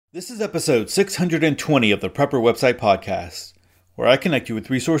This is episode 620 of the Prepper Website Podcast, where I connect you with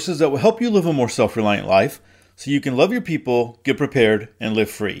resources that will help you live a more self-reliant life so you can love your people, get prepared, and live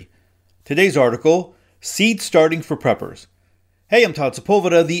free. Today's article, Seed Starting for Preppers. Hey, I'm Todd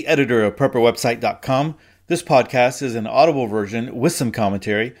Sepulveda, the editor of PrepperWebsite.com. This podcast is an audible version with some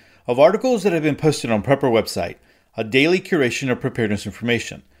commentary of articles that have been posted on Prepper Website, a daily curation of preparedness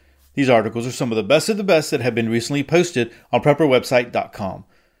information. These articles are some of the best that have been recently posted on PrepperWebsite.com.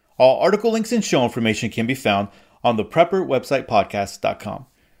 All article links and show information can be found on the PrepperWebsitePodcast.com.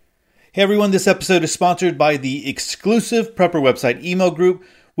 Hey everyone, this episode is sponsored by the exclusive Prepper Website email group,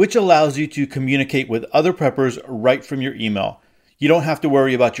 which allows you to communicate with other preppers right from your email. You don't have to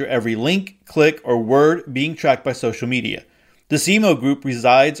worry about your every link, click, or word being tracked by social media. This email group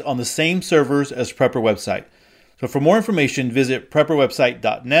resides on the same servers as Prepper Website. So for more information, visit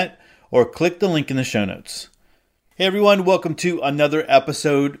PrepperWebsite.net or click the link in the show notes. Hey everyone, welcome to another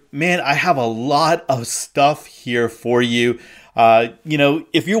episode. Man, I have a lot of stuff here for you.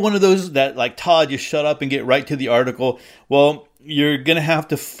 If you're one of those that like Todd, just shut up and get right to the article, well, you're going to have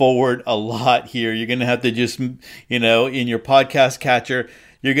to forward a lot here. You're going to have to just, in your podcast catcher,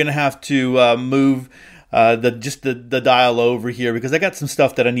 you're going to have to move the dial over here because I got some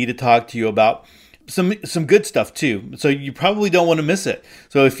stuff that I need to talk to you about. Some good stuff too. So you probably don't want to miss it.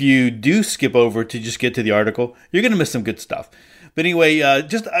 So if you do skip over to just get to the article, you're going to miss some good stuff. But anyway, I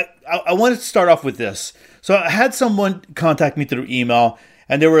wanted to start off with this. So I had someone contact me through email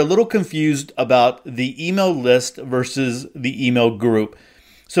and they were a little confused about the email list versus the email group.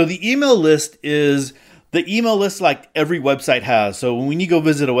 So the email list is the email list like every website has. So when you go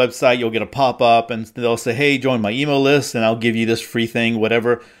visit a website, you'll get a pop-up and they'll say, hey, join my email list and I'll give you this free thing,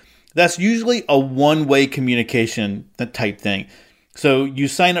 whatever. That's usually a one-way communication type thing. So you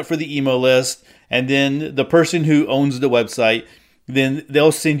sign up for the email list, and then the person who owns the website, then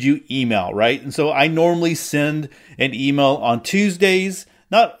they'll send you email, right? And so I normally send an email on Tuesdays,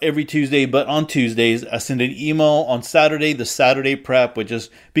 not every Tuesday, but on Tuesdays. I send an email on Saturday, the Saturday prep, which has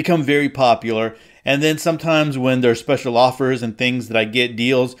become very popular. And then sometimes when there's special offers and things that I get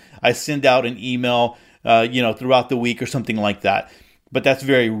deals, I send out an email, throughout the week or something like that. But that's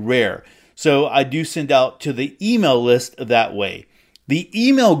very rare. So I do send out to the email list that way. The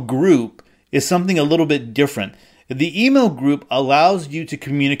email group is something a little bit different. The email group allows you to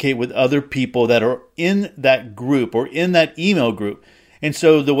communicate with other people that are in that group or in that email group. And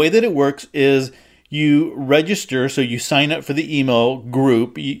so the way that it works is you register, so you sign up for the email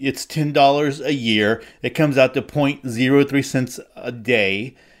group. It's $10 a year. It comes out to 0.03 cents a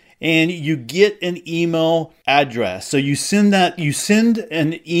day. And you get an email address. So you send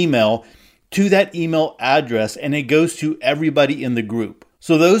an email to that email address and it goes to everybody in the group.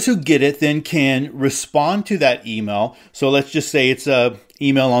 So those who get it then can respond to that email. So let's just say it's an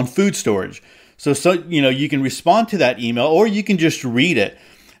email on food storage. So you can respond to that email or you can just read it.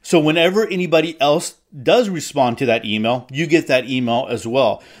 So whenever anybody else does respond to that email, you get that email as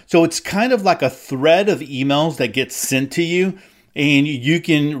well. So it's kind of like a thread of emails that gets sent to you. And you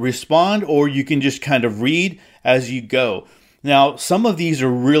can respond or you can just kind of read as you go. Now, some of these are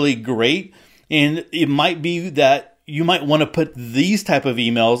really great. And it might be that you might want to put these type of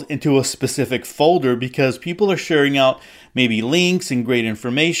emails into a specific folder because people are sharing out maybe links and great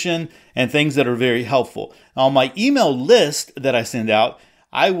information and things that are very helpful. On my email list that I send out,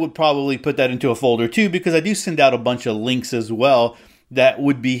 I would probably put that into a folder too because I do send out a bunch of links as well that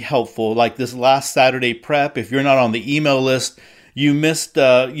would be helpful. Like this last Saturday prep, if you're not on the email list, you missed,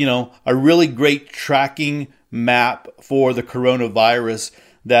 a really great tracking map for the coronavirus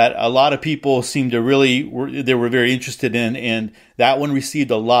that a lot of people seem to they were very interested in, and that one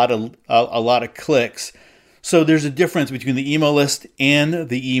received a lot of clicks. So there's a difference between the email list and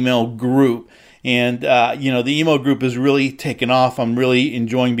the email group, and the email group is really taken off. I'm really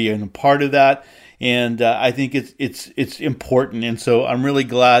enjoying being a part of that, and I think it's important, and so I'm really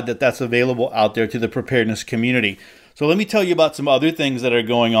glad that that's available out there to the preparedness community. So let me tell you about some other things that are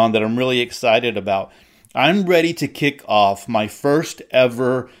going on that I'm really excited about. I'm ready to kick off my first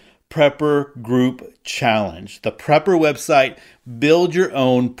ever Prepper Group Challenge. The Prepper Website Build Your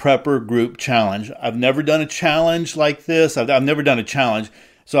Own Prepper Group Challenge. I've never done a challenge like this. I've never done a challenge,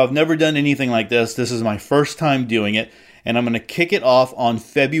 so I've never done anything like this. This is my first time doing it, and I'm going to kick it off on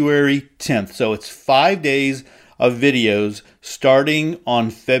February 10th. So it's 5 days of videos starting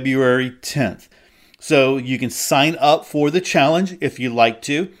on February 10th. So you can sign up for the challenge if you'd like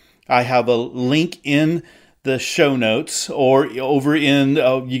to. I have a link in the show notes, or over in,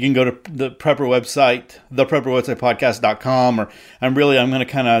 you can go to the Prepper website, theprepperwebsitepodcast.com, or I'm going to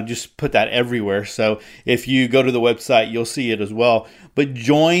kind of just put that everywhere. So if you go to the website, you'll see it as well. But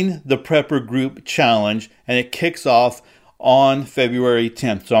join the Prepper Group Challenge, and it kicks off on February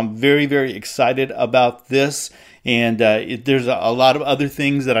 10th. So I'm very, very excited about this. And there's a lot of other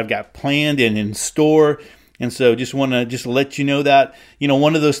things that I've got planned and in store. And so just want to just let you know that,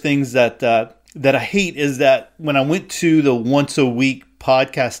 one of those things that I hate is that when I went to the once a week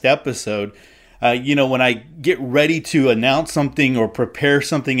podcast episode, when I get ready to announce something or prepare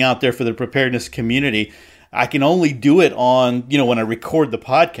something out there for the preparedness community, I can only do it on, when I record the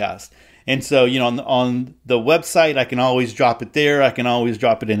podcast. And so, on the website, I can always drop it there. I can always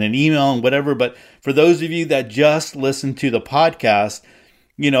drop it in an email and whatever. But for those of you that just listen to the podcast,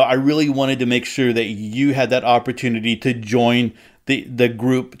 I really wanted to make sure that you had that opportunity to join the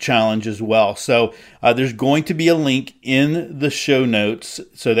group challenge as well. So there's going to be a link in the show notes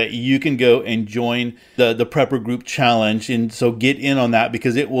so that you can go and join the Prepper Group Challenge. And so get in on that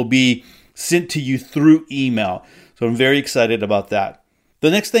because it will be sent to you through email. So I'm very excited about that. The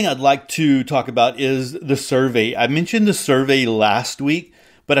next thing I'd like to talk about is the survey. I mentioned the survey last week,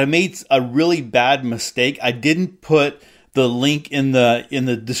 but I made a really bad mistake. I didn't put the link in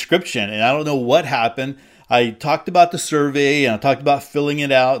the description, and I don't know what happened. I talked about the survey and I talked about filling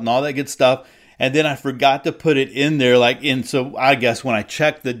it out and all that good stuff, and then I forgot to put it in there. So I guess when I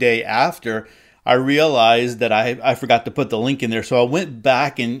checked the day after, I realized that I forgot to put the link in there. So I went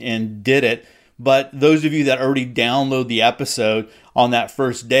back and did it. But those of you that already download the episode on that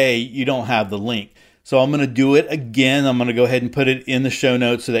first day, you don't have the link. So I'm going to do it again. I'm going to go ahead and put it in the show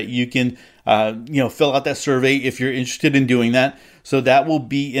notes so that you can, fill out that survey if you're interested in doing that. So that will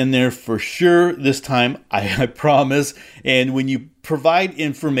be in there for sure this time, I promise. And when you provide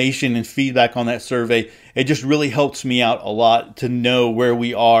information and feedback on that survey, it just really helps me out a lot to know where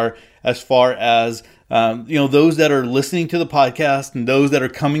we are as far as, those that are listening to the podcast and those that are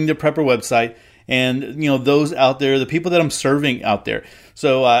coming to Prepper website. And, those out there, the people that I'm serving out there.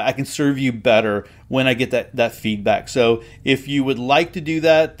 So I can serve you better when I get that feedback. So if you would like to do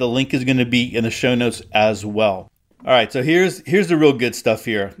that, the link is going to be in the show notes as well. All right, so here's the real good stuff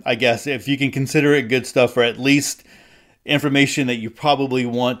here. I guess if you can consider it good stuff, or at least information that you probably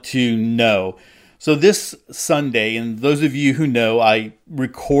want to know. So this Sunday, and those of you who know, I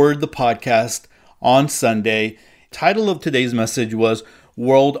record the podcast on Sunday. Title of today's message was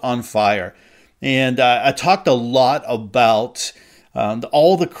World on Fire. And I talked a lot about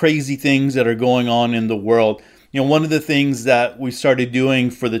all the crazy things that are going on in the world. One of the things that we started doing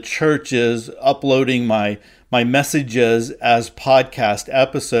for the church is uploading my messages as podcast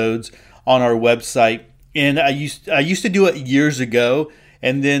episodes on our website. And I used to do it years ago,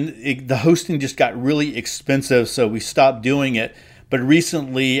 and then the hosting just got really expensive, so we stopped doing it. But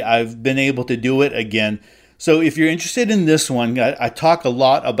recently, I've been able to do it again. So if you're interested in this one, I talk a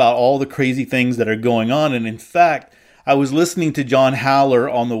lot about all the crazy things that are going on. And in fact, I was listening to John Haller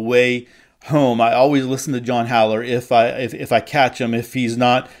on the way home. I always listen to John Haller if I catch him, if he's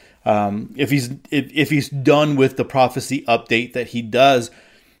not, if he's done with the prophecy update that he does.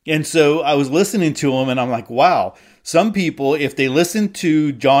 And so I was listening to him and I'm like, wow, some people, if they listen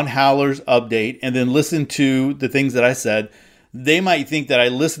to John Haller's update and then listen to the things that I said, they might think that I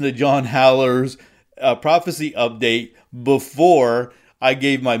listened to John Haller's prophecy update before I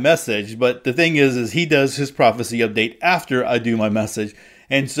gave my message. But the thing is he does his prophecy update after I do my message.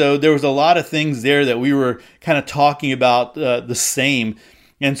 And so there was a lot of things there that we were kind of talking about the same.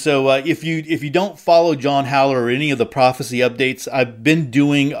 And so if you don't follow John Haller or any of the prophecy updates, I've been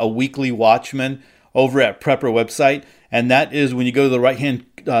doing a weekly Watchman over at Prepper website. And that is when you go to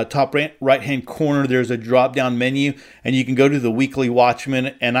the top right-hand corner, there's a drop-down menu, and you can go to the weekly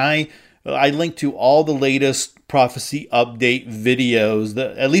Watchman. And I link to all the latest prophecy update videos,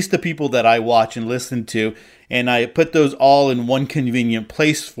 at least the people that I watch and listen to, and I put those all in one convenient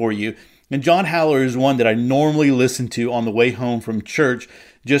place for you. And John Haller is one that I normally listen to on the way home from church,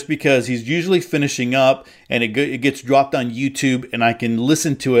 just because he's usually finishing up and it gets dropped on YouTube and I can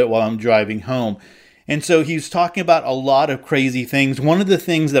listen to it while I'm driving home. And so he's talking about a lot of crazy things. One of the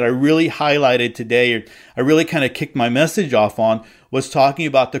things that I really highlighted today, or I really kind of kicked my message off on, was talking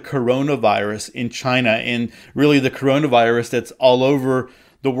about the coronavirus in China, and really the coronavirus that's all over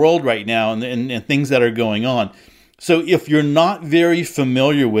the world right now, and things that are going on. So if you're not very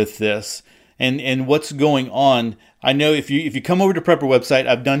familiar with this and what's going on, I know if you come over to Prepper website,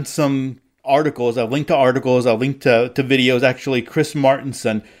 I've done some articles. I've linked to articles. I've linked to videos. Actually, Chris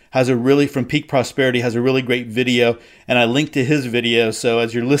Martenson from Peak Prosperity has a really great video, and I linked to his video. So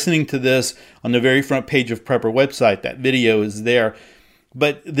as you're listening to this on the very front page of Prepper website, that video is there.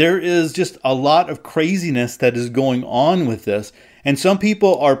 But there is just a lot of craziness that is going on with this. And some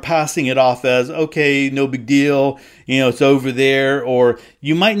people are passing it off as, okay, no big deal, it's over there, or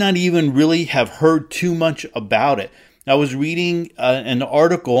you might not even really have heard too much about it. I was reading an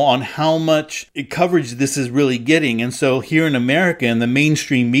article on how much coverage this is really getting. And so here in America, in the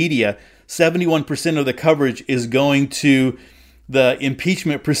mainstream media, 71% of the coverage is going to the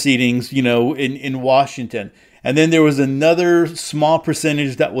impeachment proceedings, in Washington. And then there was another small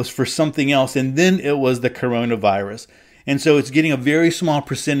percentage that was for something else. And then it was the coronavirus. And so it's getting a very small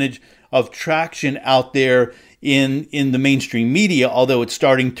percentage of traction out there in the mainstream media, although it's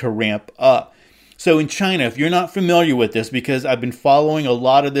starting to ramp up. So in China, if you're not familiar with this, because I've been following a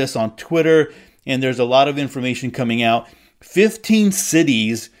lot of this on Twitter, and there's a lot of information coming out, 15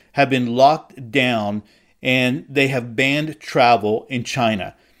 cities have been locked down and they have banned travel in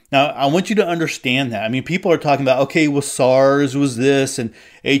China. Now, I want you to understand that. I mean, people are talking about, okay, well, SARS was this and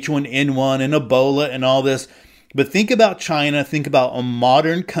H1N1 and Ebola and all this. But think about China, think about a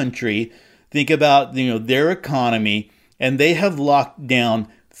modern country, think about their economy, and they have locked down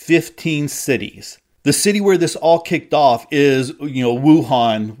 15 cities. The city where this all kicked off is,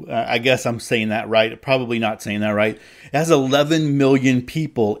 Wuhan. I guess I'm saying that right. Probably not saying that right. It has 11 million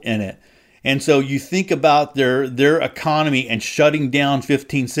people in it. And so you think about their economy and shutting down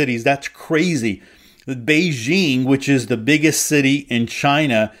 15 cities. That's crazy. Beijing, which is the biggest city in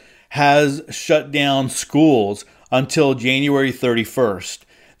China, has shut down schools until January 31st.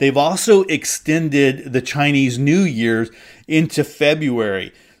 They've also extended the Chinese New Year into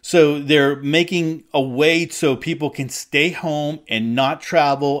February. So they're making a way so people can stay home and not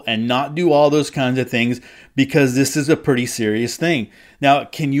travel and not do all those kinds of things, because this is a pretty serious thing. Now,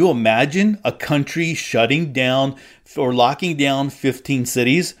 can you imagine a country shutting down or locking down 15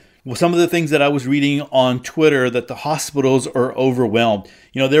 cities? Well, some of the things that I was reading on Twitter, that the hospitals are overwhelmed.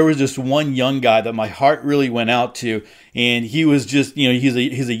 There was just one young guy that my heart really went out to, and he was just,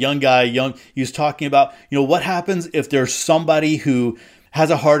 he's a young guy, he was talking about, what happens if there's somebody who has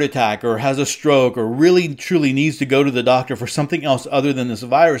a heart attack or has a stroke or really truly needs to go to the doctor for something else other than this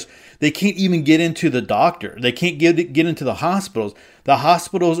virus. They can't even get into the doctor. They can't get into the hospitals. The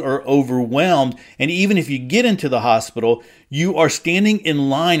hospitals are overwhelmed. And even if you get into the hospital, you are standing in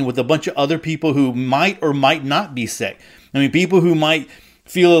line with a bunch of other people who might or might not be sick. I mean, people who might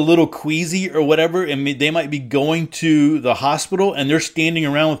feel a little queasy or whatever, and they might be going to the hospital, and they're standing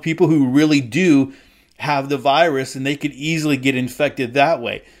around with people who really do have the virus, and they could easily get infected that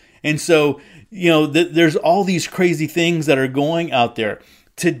way. And so, there's all these crazy things that are going out there.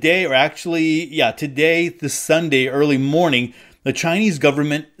 Today, this Sunday, early morning, the Chinese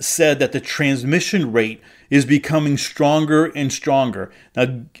government said that the transmission rate is becoming stronger and stronger.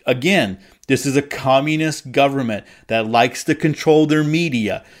 Now, again, this is a communist government that likes to control their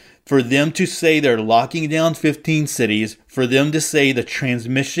media. For them to say they're locking down 15 cities, for them to say the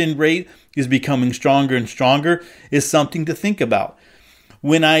transmission rate is becoming stronger and stronger, is something to think about.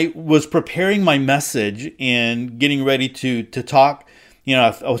 When I was preparing my message and getting ready to talk,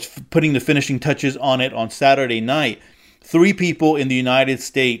 I was putting the finishing touches on it on Saturday night. 3 people in the United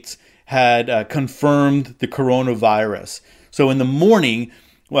States had confirmed the coronavirus. So in the morning,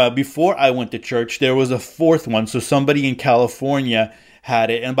 before I went to church, there was a 4th one. So somebody in California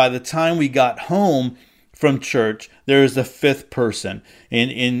had it. And by the time we got home from church, there is a 5th person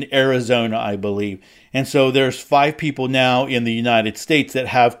in Arizona, I believe. And so there's 5 people now in the United States that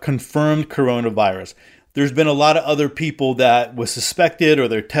have confirmed coronavirus. There's been a lot of other people that was suspected, or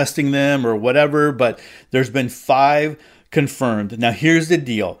they're testing them or whatever, but there's been 5 confirmed. Now, here's the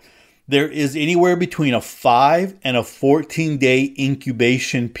deal. There is anywhere between a 5 and a 14-day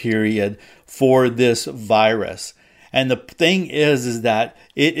incubation period for this virus. And the thing is that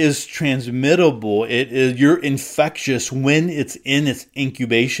it is transmittable. You're infectious when it's in its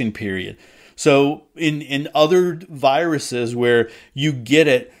incubation period. So in other viruses where you get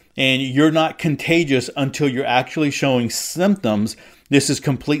it and you're not contagious until you're actually showing symptoms, this is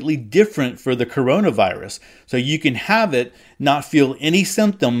completely different for the coronavirus. So you can have it, not feel any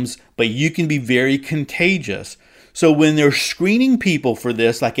symptoms, but you can be very contagious. So when they're screening people for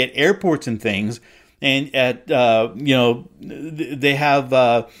this, like at airports and things, and at, they have,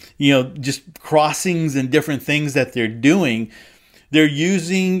 just crossings and different things that they're doing. They're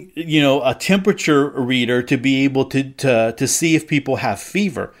using, a temperature reader to be able to see if people have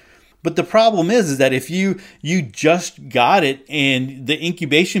fever. But the problem is that if you just got it and the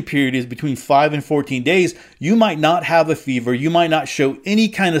incubation period is between 5 and 14 days, you might not have a fever. You might not show any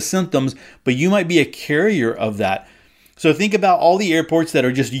kind of symptoms, but you might be a carrier of that. So think about all the airports that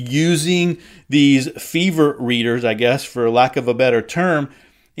are just using these fever readers, I guess, for lack of a better term,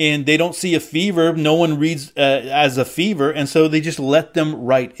 and they don't see a fever. No one reads as a fever, and so they just let them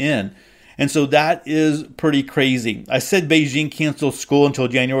right in. And so that is pretty crazy. I said Beijing canceled school until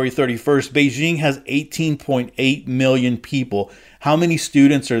January 31st. Beijing has 18.8 million people. How many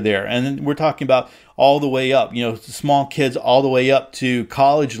students are there? And we're talking about all the way up, small kids all the way up to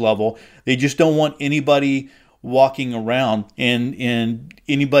college level. They just don't want anybody walking around and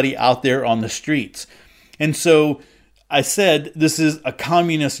anybody out there on the streets. And so I said this is a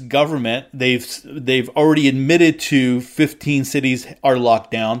communist government. They've already admitted to 15 cities are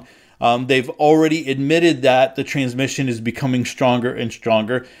locked down. They've already admitted that the transmission is becoming stronger and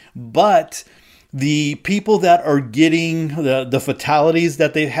stronger, but the people that are getting the fatalities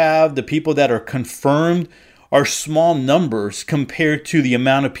that they have, the people that are confirmed, are small numbers compared to the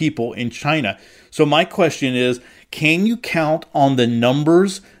amount of people in China. So my question is, can you count on the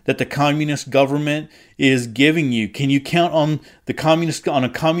numbers that the communist government is giving you? Can you count on a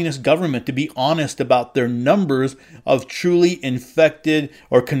communist government to be honest about their numbers of truly infected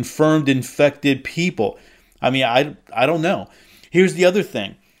or confirmed infected people? I mean, I don't know. Here's the other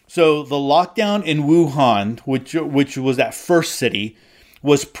thing. So the lockdown in Wuhan, which was that first city,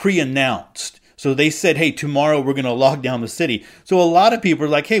 was pre-announced. So they said, hey, tomorrow we're going to lock down the city. So a lot of people are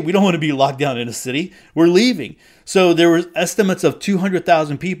like, hey, we don't want to be locked down in a city. We're leaving. So there was estimates of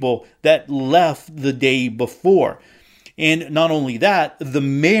 200,000 people that left the day before. And not only that, the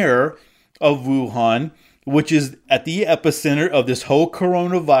mayor of Wuhan, which is at the epicenter of this whole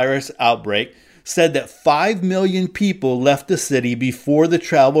coronavirus outbreak, said that 5 million people left the city before the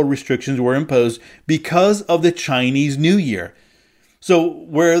travel restrictions were imposed because of the Chinese New Year. So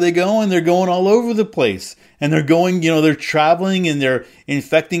where are they going? They're going all over the place. And they're going, they're traveling and they're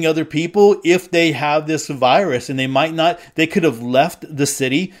infecting other people if they have this virus. And they could have left the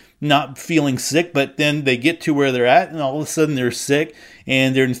city not feeling sick, but then they get to where they're at and all of a sudden they're sick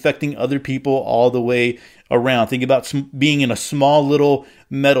and they're infecting other people all the way around. Think about being in a small little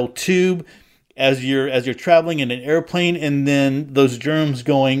metal tube as you're traveling in an airplane and then those germs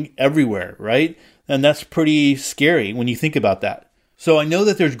going everywhere, right? And that's pretty scary when you think about that. So I know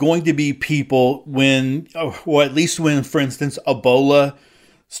that there's going to be people or at least when, for instance, Ebola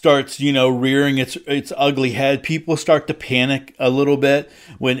starts, rearing its ugly head, people start to panic a little bit.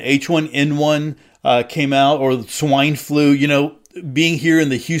 When H1N1 came out, or swine flu, being here in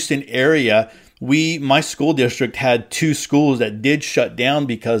the Houston area, my school district had 2 schools that did shut down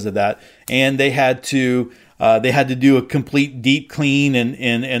because of that, and they had to do a complete deep clean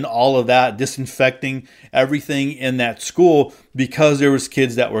and all of that, disinfecting everything in that school because there was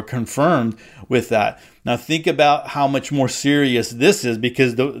kids that were confirmed with that. Now think about how much more serious this is,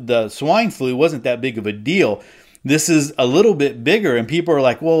 because the swine flu wasn't that big of a deal. This is a little bit bigger, and people are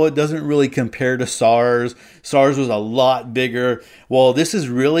like, well, it doesn't really compare to SARS. SARS was a lot bigger. Well, this is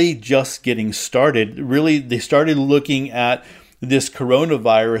really just getting started. Really, they started looking at this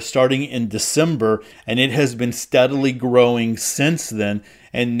coronavirus starting in December, and it has been steadily growing since then.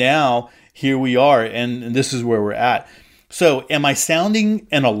 And now here we are, and this is where we're at. So am I sounding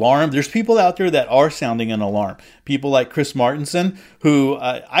an alarm? There's people out there that are sounding an alarm. People like Chris Martenson, who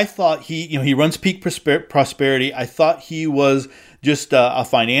I thought he runs Peak Prosperity. I thought he was just a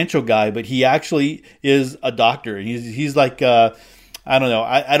financial guy, but he actually is a doctor. He's like, I don't know.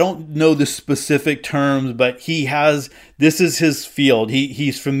 I don't know the specific terms, but this is his field.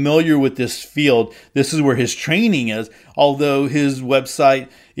 He's familiar with this field. This is where his training is. Although his website,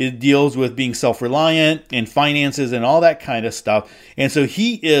 it deals with being self-reliant and finances and all that kind of stuff. And so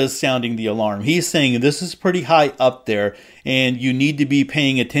he is sounding the alarm. He's saying this is pretty high up there and you need to be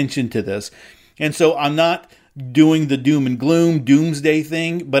paying attention to this. And so I'm not doing the doom and gloom doomsday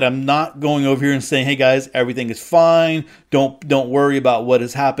thing, but I'm not going over here and saying, hey guys, everything is fine. Don't worry about what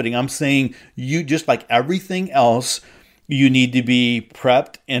is happening. I'm saying you, just like everything else, you need to be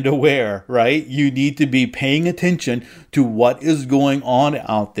prepped and aware, right? You need to be paying attention to what is going on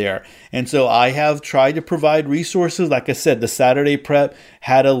out there. And so I have tried to provide resources. Like I said, the Saturday Prep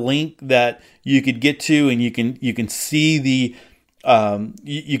had a link that you could get to, and you can see the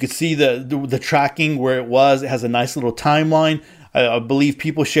you could see the tracking where it was. It has a nice little timeline. I believe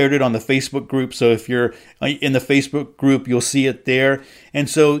people shared it on the Facebook group. So if you're in the Facebook group, you'll see it there. And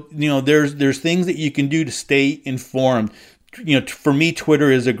so, there's things that you can do to stay informed. For me,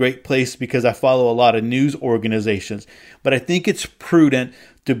 Twitter is a great place because I follow a lot of news organizations. But I think it's prudent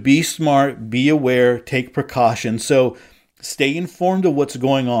to be smart, be aware, take precautions. So stay informed of what's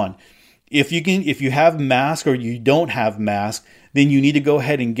going on. If you have masks or you don't have masks, then you need to go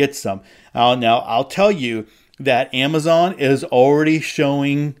ahead and get some. Now, I'll tell you that Amazon is already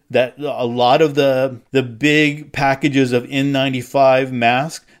showing that a lot of the big packages of N95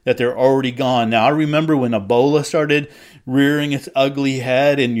 masks, that they're already gone. Now, I remember when Ebola started rearing its ugly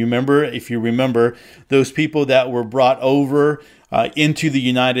head, and if you remember, those people that were brought over into the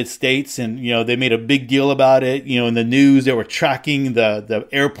United States, and they made a big deal about it. In the news, they were tracking the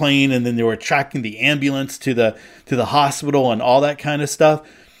airplane, and then they were tracking the ambulance to the hospital and all that kind of stuff.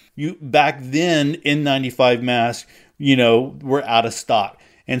 Back then, N95 masks, were out of stock.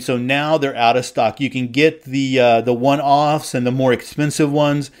 And so now they're out of stock. You can get the one-offs and the more expensive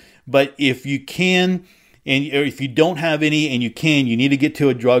ones, but if you can, or if you don't have any and you need to get to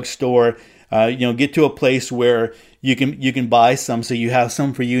a drugstore, get to a place where you can buy some, so you have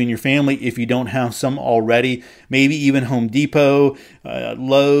some for you and your family if you don't have some already. Maybe even Home Depot,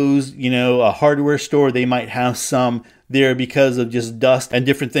 Lowe's, a hardware store, they might have some there because of just dust and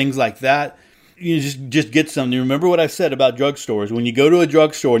different things like that. You just get some. You remember what I said about drugstores. When you go to a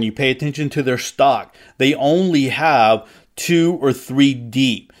drugstore and you pay attention to their stock, they only have 2 or 3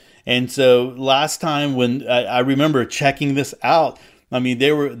 deep. And so last time when I remember checking this out,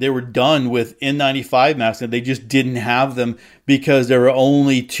 they were done with N95 masks, and they just didn't have them because there were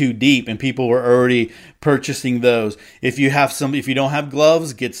only 2 deep, and people were already purchasing those. If you don't have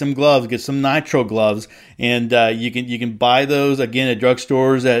gloves, get some gloves, get some nitrile gloves, and you can buy those again at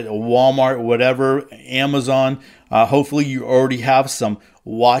drugstores, at Walmart, whatever, Amazon. Hopefully you already have some.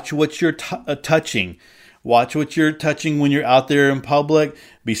 Watch what you're touching. Watch what you're touching when you're out there in public.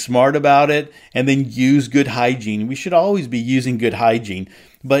 Be smart about it, and then use good hygiene. We should always be using good hygiene,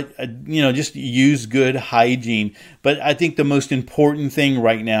 but just use good hygiene. But I think the most important thing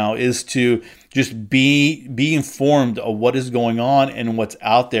right now is to just be informed of what is going on and what's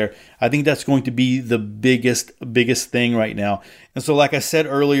out there. I think that's going to be the biggest thing right now. And so, like I said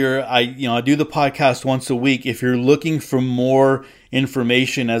earlier, I do the podcast once a week. If you're looking for more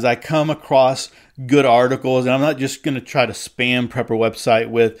information, as I come across good articles, and I'm not just going to try to spam Prepper website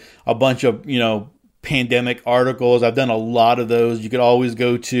with a bunch of pandemic articles. I've done a lot of those. You could always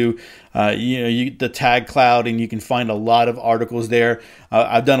go to the Tag Cloud, and you can find a lot of articles there.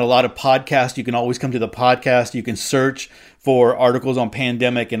 I've done a lot of podcasts. You can always come to the podcast. You can search for articles on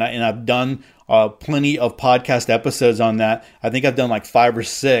pandemic, and I've done plenty of podcast episodes on that. I think I've done like 5 or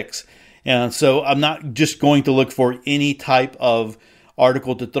 6. And so I'm not just going to look for any type of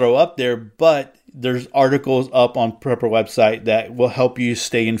article to throw up there, but there's articles up on Prepper website that will help you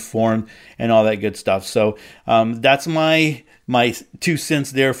stay informed and all that good stuff. So that's my 2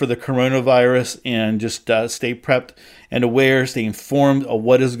 cents there for the coronavirus, and just stay prepped and aware, stay informed of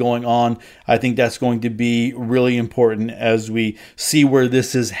what is going on. I think that's going to be really important as we see where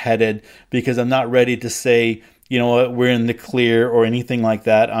this is headed, because I'm not ready to say, we're in the clear or anything like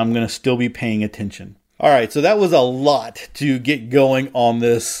that. I'm going to still be paying attention. All right, so that was a lot to get going on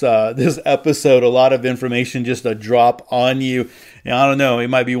this episode. A lot of information just to drop on you. And I don't know, it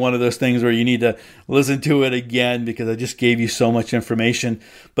might be one of those things where you need to listen to it again because I just gave you so much information.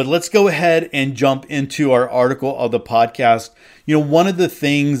 But let's go ahead and jump into our article of the podcast. One of the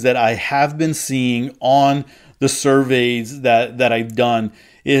things that I have been seeing on the surveys that I've done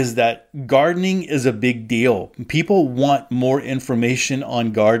is that gardening is a big deal. People want more information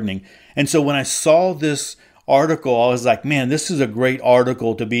on gardening. And so when I saw this article, I was like, man, this is a great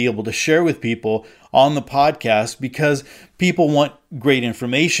article to be able to share with people on the podcast, because people want great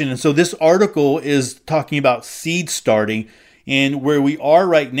information. And so this article is talking about seed starting, and where we are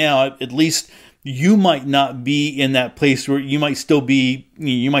right now, at least you might not be in that place where you might still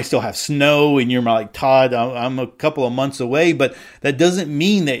have snow, and you're like, Todd, I'm a couple of months away, but that doesn't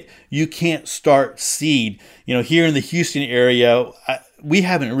mean that you can't start seed. Here in the Houston area, we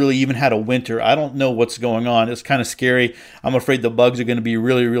haven't really even had a winter. I don't know what's going on. It's kind of scary. I'm afraid the bugs are going to be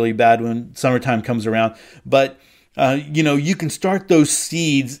really, really bad when summertime comes around. But you can start those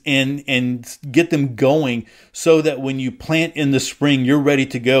seeds and get them going so that when you plant in the spring, you're ready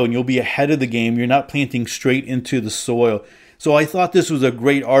to go and you'll be ahead of the game. You're not planting straight into the soil. So I thought this was a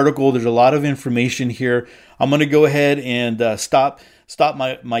great article. There's a lot of information here. I'm going to go ahead and stop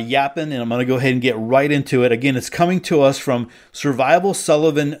my yapping, and I'm going to go ahead and get right into it. Again, it's coming to us from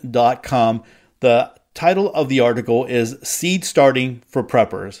survivalsullivan.com. The title of the article is Seed Starting for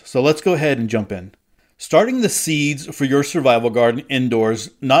Preppers. So let's go ahead and jump in. Starting the seeds for your survival garden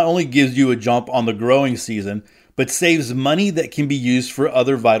indoors not only gives you a jump on the growing season, but but saves money that can be used for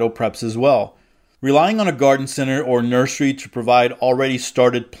other vital preps as well. Relying on a garden center or nursery to provide already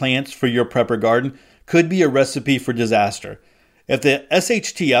started plants for your prepper garden could be a recipe for disaster. If the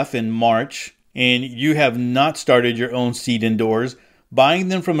SHTF in March and you have not started your own seed indoors, buying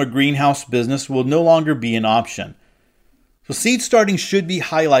them from a greenhouse business will no longer be an option. So seed starting should be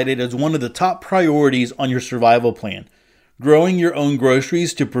highlighted as one of the top priorities on your survival plan. Growing your own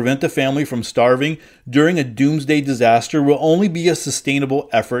groceries to prevent the family from starving during a doomsday disaster will only be a sustainable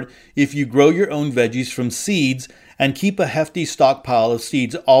effort if you grow your own veggies from seeds and keep a hefty stockpile of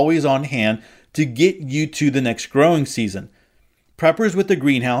seeds always on hand to get you to the next growing season. Preppers with a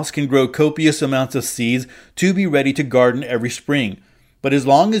greenhouse can grow copious amounts of seeds to be ready to garden every spring. But as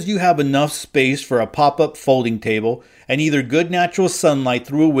long as you have enough space for a pop-up folding table and either good natural sunlight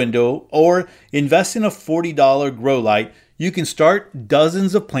through a window or invest in a $40 grow light, you can start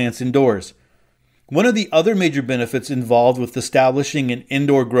dozens of plants indoors. One of the other major benefits involved with establishing an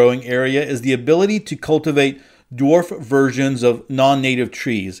indoor growing area is the ability to cultivate dwarf versions of non-native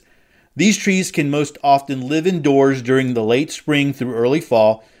trees. These trees can most often live indoors during the late spring through early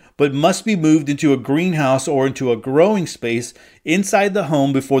fall, but must be moved into a greenhouse or into a growing space inside the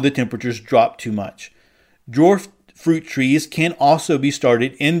home before the temperatures drop too much. Dwarf fruit trees can also be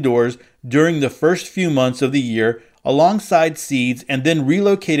started indoors during the first few months of the year alongside seeds and then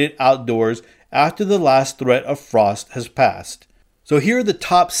relocated outdoors after the last threat of frost has passed. So here are the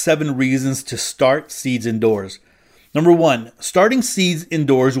top 7 reasons to start seeds indoors. Number 1, starting seeds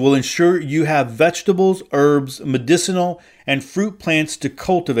indoors will ensure you have vegetables, herbs, medicinal, and fruit plants to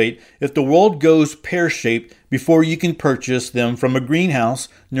cultivate if the world goes pear-shaped before you can purchase them from a greenhouse,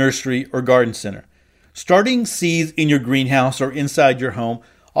 nursery, or garden center. Starting seeds in your greenhouse or inside your home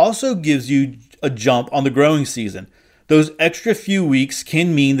also gives you a jump on the growing season. Those extra few weeks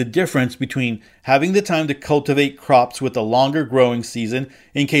can mean the difference between having the time to cultivate crops with a longer growing season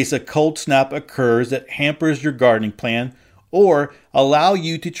in case a cold snap occurs that hampers your gardening plan, or allow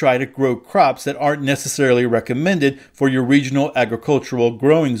you to try to grow crops that aren't necessarily recommended for your regional agricultural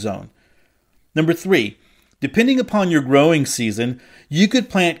growing zone. Number 3, depending upon your growing season, you could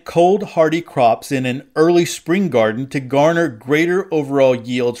plant cold hardy crops in an early spring garden to garner greater overall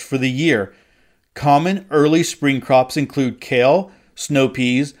yields for the year. Common early spring crops include kale, snow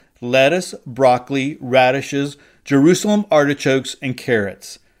peas, lettuce, broccoli, radishes, Jerusalem artichokes, and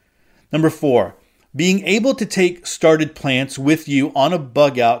carrots. Number 4, being able to take started plants with you on a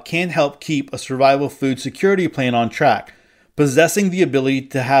bug out can help keep a survival food security plan on track. Possessing the ability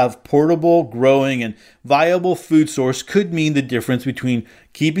to have portable, growing, and viable food source could mean the difference between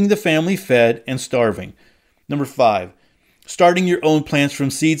keeping the family fed and starving. Number 5, starting your own plants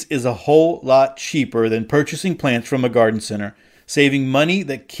from seeds is a whole lot cheaper than purchasing plants from a garden center, saving money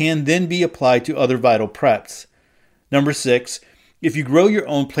that can then be applied to other vital preps. Number 6, if you grow your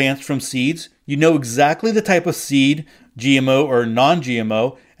own plants from seeds, you know exactly the type of seed, GMO or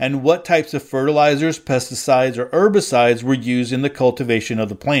non-GMO, and what types of fertilizers, pesticides, or herbicides were used in the cultivation of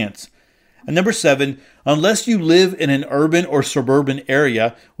the plants. And number 7, unless you live in an urban or suburban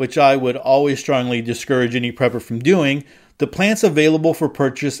area, which I would always strongly discourage any prepper from doing, the plants available for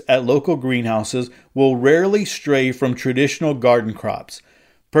purchase at local greenhouses will rarely stray from traditional garden crops.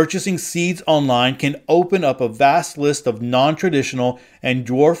 Purchasing seeds online can open up a vast list of non-traditional and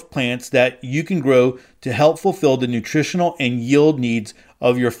dwarf plants that you can grow to help fulfill the nutritional and yield needs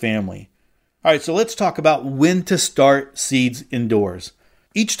of your family. All right, so let's talk about when to start seeds indoors.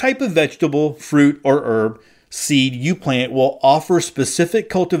 Each type of vegetable, fruit, or herb seed you plant will offer specific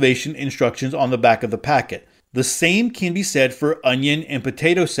cultivation instructions on the back of the packet. The same can be said for onion and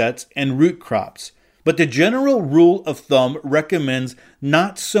potato sets and root crops. But the general rule of thumb recommends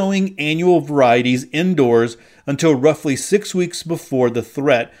not sowing annual varieties indoors until roughly 6 weeks before the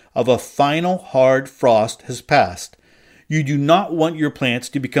threat of a final hard frost has passed. You do not want your plants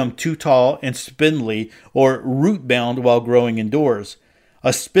to become too tall and spindly or root bound while growing indoors.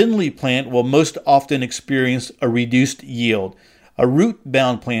 A spindly plant will most often experience a reduced yield. A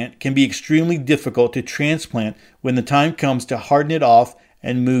root-bound plant can be extremely difficult to transplant when the time comes to harden it off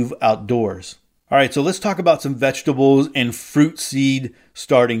and move outdoors. All right, so let's talk about some vegetables and fruit seed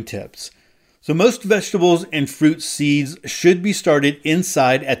starting tips. So most vegetables and fruit seeds should be started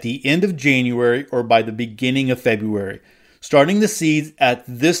inside at the end of January or by the beginning of February. Starting the seeds at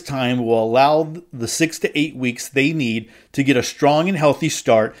this time will allow the 6 to 8 weeks they need to get a strong and healthy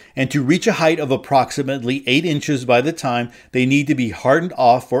start and to reach a height of approximately 8 inches by the time they need to be hardened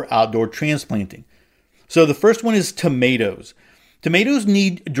off for outdoor transplanting. So the first one is tomatoes. Tomatoes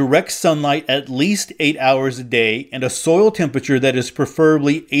need direct sunlight at least 8 hours a day and a soil temperature that is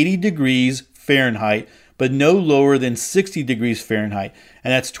preferably 80 degrees Fahrenheit, but no lower than 60 degrees Fahrenheit.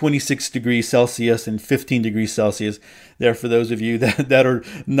 And that's 26 degrees Celsius and 15 degrees Celsius there for those of you that are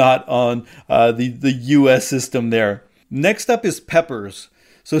not on the U.S. system there. Next up is peppers.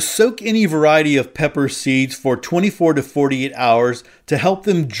 So soak any variety of pepper seeds for 24 to 48 hours to help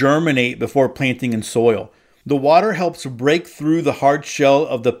them germinate before planting in soil. The water helps break through the hard shell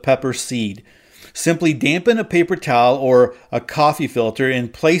of the pepper seed. Simply dampen a paper towel or a coffee filter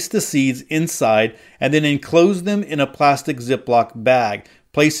and place the seeds inside and then enclose them in a plastic Ziploc bag,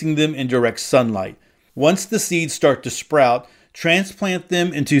 placing them in direct sunlight. Once the seeds start to sprout, transplant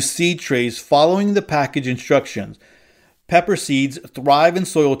them into seed trays following the package instructions. Pepper seeds thrive in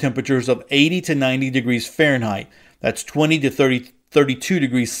soil temperatures of 80 to 90 degrees Fahrenheit. That's 20 to 32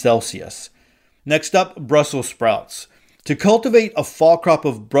 degrees Celsius. Next up, Brussels sprouts. To cultivate a fall crop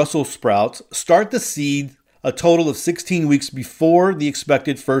of Brussels sprouts, start the seed a total of 16 weeks before the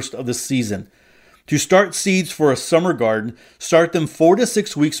expected first of the season. To start seeds for a summer garden, start them 4 to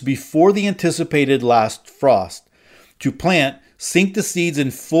 6 weeks before the anticipated last frost. To plant, sink the seeds in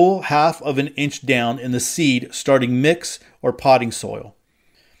full 1/2 inch down in the seed starting mix or potting soil.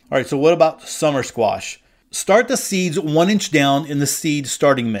 All right, so what about summer squash? Start the seeds 1 inch down in the seed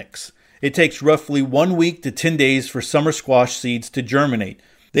starting mix. It takes roughly 1 week to 10 days for summer squash seeds to germinate.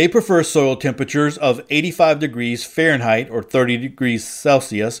 They prefer soil temperatures of 85 degrees Fahrenheit or 30 degrees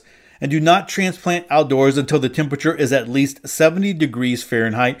Celsius and do not transplant outdoors until the temperature is at least 70 degrees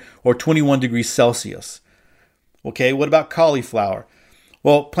Fahrenheit or 21 degrees Celsius. Okay, what about cauliflower?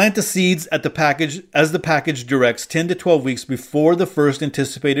 Well, plant the seeds as the package directs 10 to 12 weeks before the first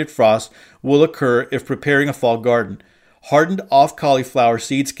anticipated frost will occur if preparing a fall garden. Hardened off cauliflower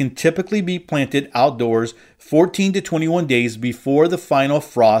seeds can typically be planted outdoors 14 to 21 days before the final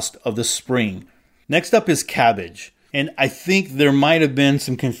frost of the spring. Next up is cabbage. And I think there might have been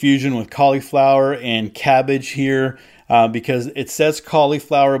some confusion with cauliflower and cabbage here because it says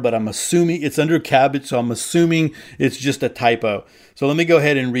cauliflower, but I'm assuming it's under cabbage, so I'm assuming it's just a typo. So let me go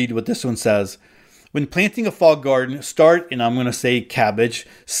ahead and read what this one says. When planting a fall garden, start, and I'm going to say cabbage,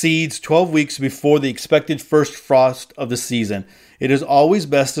 seeds 12 weeks before the expected first frost of the season. It is always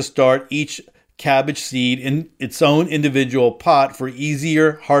best to start each cabbage seed in its own individual pot for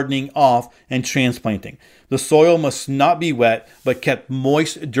easier hardening off and transplanting. The soil must not be wet, but kept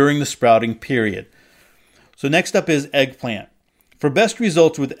moist during the sprouting period. So next up is eggplant. For best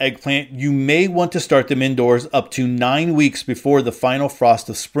results with eggplant, you may want to start them indoors up to 9 weeks before the final frost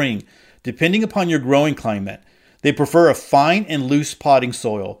of spring. Depending upon your growing climate, they prefer a fine and loose potting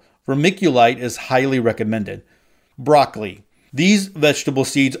soil. Vermiculite is highly recommended. Broccoli. These vegetable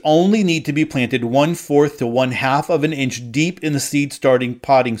seeds only need to be planted 1/4 to 1/2 inch deep in the seed starting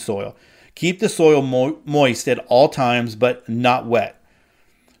potting soil. Keep the soil moist at all times, but not wet.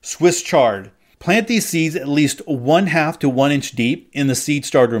 Swiss chard. Plant these seeds at least 1/2 to 1 inch deep in the seed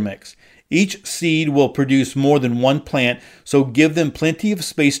starter mix. Each seed will produce more than one plant, so give them plenty of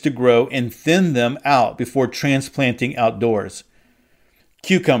space to grow and thin them out before transplanting outdoors.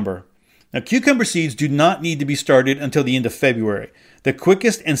 Cucumber. Now, cucumber seeds do not need to be started until the end of February. The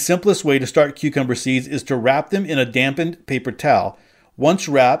quickest and simplest way to start cucumber seeds is to wrap them in a dampened paper towel. Once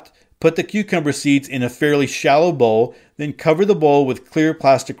wrapped, put the cucumber seeds in a fairly shallow bowl, then cover the bowl with clear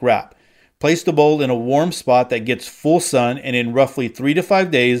plastic wrap. Place the bowl in a warm spot that gets full sun, and in roughly 3 to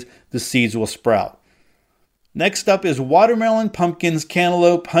 5 days, the seeds will sprout. Next up is watermelon, pumpkins,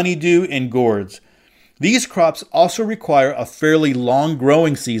 cantaloupe, honeydew, and gourds. These crops also require a fairly long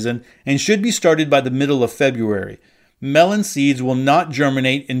growing season and should be started by the middle of February. Melon seeds will not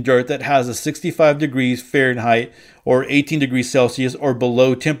germinate in dirt that has a 65 degrees Fahrenheit or 18 degrees Celsius or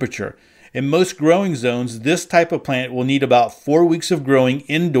below temperature. In most growing zones, this type of plant will need about 4 weeks of growing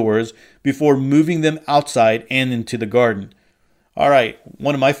indoors before moving them outside and into the garden. All right,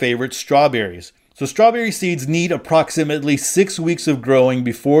 one of my favorites, strawberries. So strawberry seeds need approximately 6 weeks of growing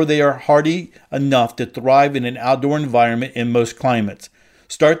before they are hardy enough to thrive in an outdoor environment in most climates.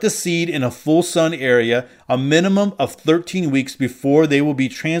 Start the seed in a full sun area a minimum of 13 weeks before they will be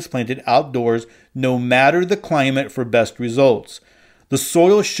transplanted outdoors, no matter the climate, for best results. The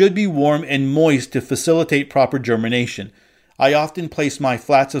soil should be warm and moist to facilitate proper germination. I often place my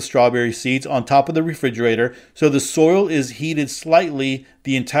flats of strawberry seeds on top of the refrigerator so the soil is heated slightly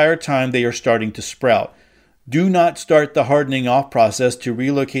the entire time they are starting to sprout. Do not start the hardening off process to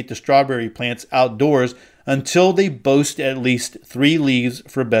relocate the strawberry plants outdoors until they boast at least 3 leaves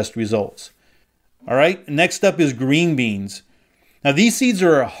for best results. All right, next up is green beans. Now these seeds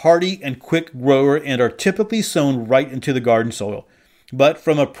are a hardy and quick grower and are typically sown right into the garden soil. But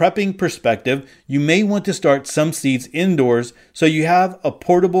from a prepping perspective, you may want to start some seeds indoors so you have a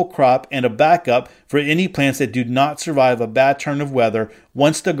portable crop and a backup for any plants that do not survive a bad turn of weather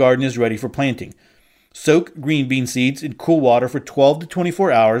once the garden is ready for planting. Soak green bean seeds in cool water for 12 to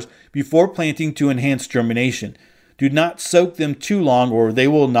 24 hours before planting to enhance germination. Do not soak them too long or they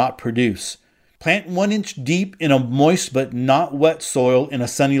will not produce. Plant 1 inch deep in a moist but not wet soil in a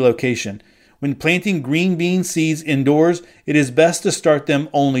sunny location. When planting green bean seeds indoors, it is best to start them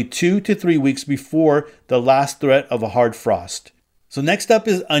only 2 to 3 weeks before the last threat of a hard frost. So next up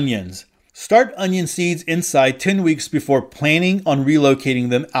is onions. Start onion seeds inside 10 weeks before planning on relocating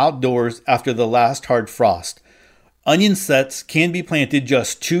them outdoors after the last hard frost. Onion sets can be planted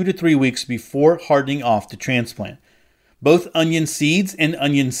just 2 to 3 weeks before hardening off to transplant. Both onion seeds and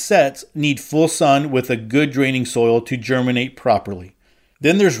onion sets need full sun with a good draining soil to germinate properly.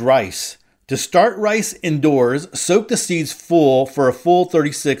 Then there's rice. To start rice indoors, soak the seeds full for a full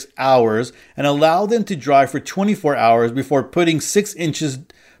 36 hours and allow them to dry for 24 hours before putting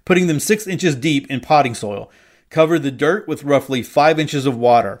them 6 inches deep in potting soil. Cover the dirt with roughly 5 inches of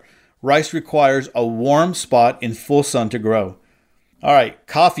water. Rice requires a warm spot in full sun to grow. All right,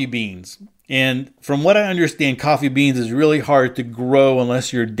 coffee beans. And from what I understand, coffee beans is really hard to grow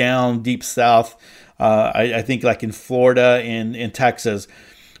unless you're down deep south. I think like in Florida and in Texas.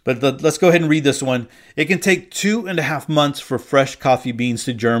 But let's go ahead and read this one. It can take 2.5 months for fresh coffee beans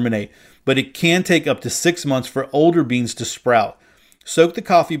to germinate, but it can take up to 6 months for older beans to sprout. Soak the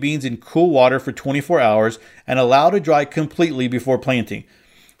coffee beans in cool water for 24 hours and allow to dry completely before planting.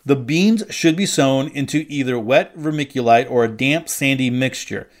 The beans should be sown into either wet vermiculite or a damp sandy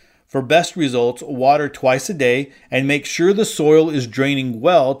mixture. For best results, water twice a day and make sure the soil is draining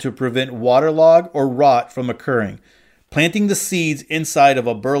well to prevent waterlog or rot from occurring. Planting the seeds inside of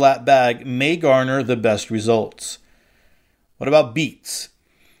a burlap bag may garner the best results. What about beets?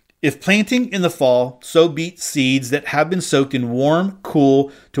 If planting in the fall, sow beet seeds that have been soaked in warm,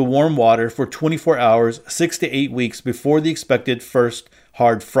 cool to warm water for 24 hours, 6 to 8 weeks before the expected first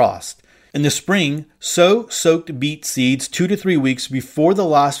hard frost. In the spring, sow soaked beet seeds 2 to 3 weeks before the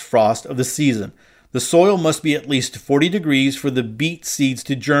last frost of the season. The soil must be at least 40 degrees for the beet seeds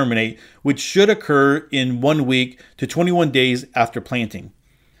to germinate, which should occur in 1 week to 21 days after planting.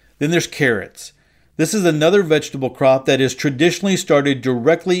 Then there's carrots. This is another vegetable crop that is traditionally started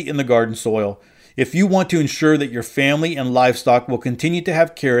directly in the garden soil. If you want to ensure that your family and livestock will continue to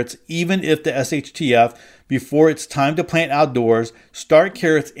have carrots even if the SHTF before it's time to plant outdoors, start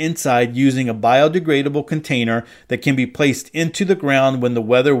carrots inside using a biodegradable container that can be placed into the ground when the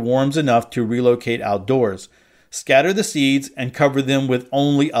weather warms enough to relocate outdoors. Scatter the seeds and cover them with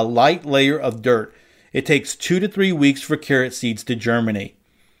only a light layer of dirt. It takes 2 to 3 weeks for carrot seeds to germinate.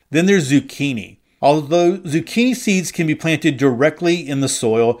 Then there's zucchini. Although zucchini seeds can be planted directly in the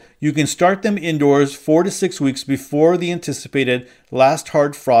soil, you can start them indoors 4 to 6 weeks before the anticipated last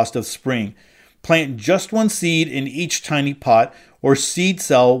hard frost of spring. Plant just 1 seed in each tiny pot or seed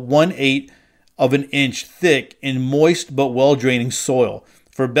cell 1/8 of an inch thick in moist but well-draining soil.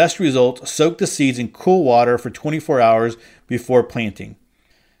 For best results, soak the seeds in cool water for 24 hours before planting.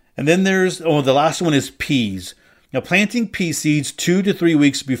 And then the last one is peas. Now, planting pea seeds 2 to 3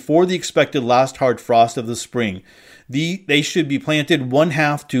 weeks before the expected last hard frost of the spring. They should be planted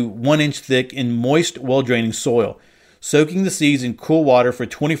 1/2 to 1 inch thick in moist, well-draining soil. Soaking the seeds in cool water for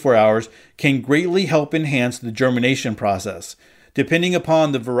 24 hours can greatly help enhance the germination process. Depending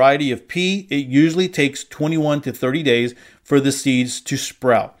upon the variety of pea, it usually takes 21 to 30 days for the seeds to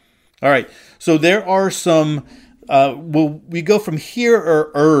sprout. All right, so there are some, we go from here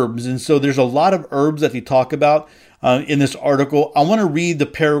are herbs, and so there's a lot of herbs that they talk about in this article. I want to read the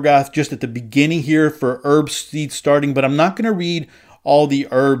paragraph just at the beginning here for herb seed starting, but I'm not going to read all the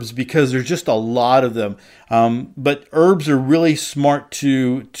herbs because there's just a lot of them. But herbs are really smart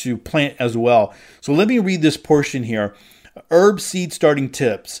to plant as well. So let me read this portion here. Herb seed starting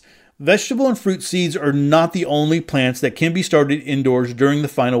tips. Vegetable and fruit seeds are not the only plants that can be started indoors during the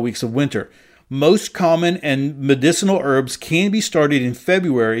final weeks of winter. Most common and medicinal herbs can be started in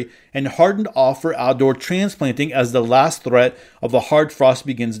February and hardened off for outdoor transplanting as the last threat of a hard frost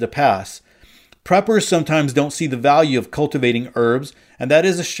begins to pass. Preppers sometimes don't see the value of cultivating herbs, and that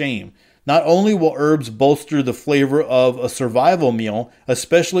is a shame. Not only will herbs bolster the flavor of a survival meal,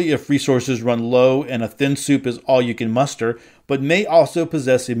 especially if resources run low and a thin soup is all you can muster, but may also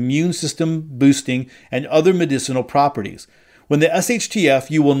possess immune system boosting and other medicinal properties. When the SHTF,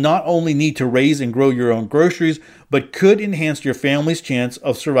 you will not only need to raise and grow your own groceries, but could enhance your family's chance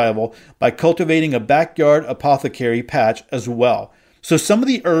of survival by cultivating a backyard apothecary patch as well. So some of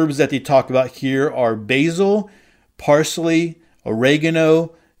the herbs that they talk about here are basil, parsley,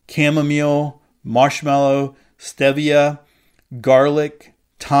 oregano, chamomile, marshmallow, stevia, garlic,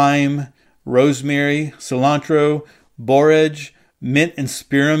 thyme, rosemary, cilantro, borage, mint and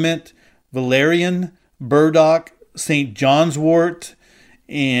spearmint, valerian, burdock, St. John's wort,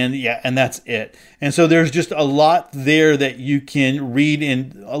 and that's it. And so there's just a lot there that you can read,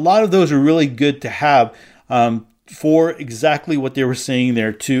 and a lot of those are really good to have for exactly what they were saying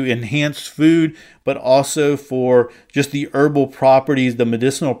there, to enhance food, but also for just the herbal properties, the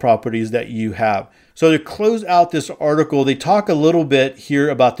medicinal properties that you have. So to close out this article, they talk a little bit here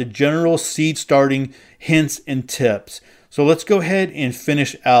about the general seed starting hints and tips. So let's go ahead and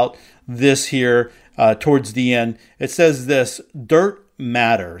finish out this here towards the end. It says this: dirt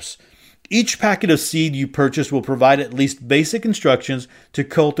matters. Each packet of seed you purchase will provide at least basic instructions to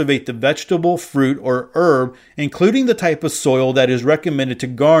cultivate the vegetable, fruit, or herb, including the type of soil that is recommended to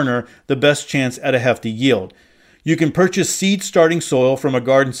garner the best chance at a hefty yield. You can purchase seed starting soil from a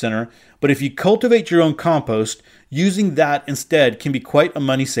garden center, but if you cultivate your own compost, using that instead can be quite a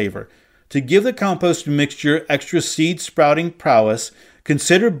money saver. To give the compost mixture extra seed sprouting prowess,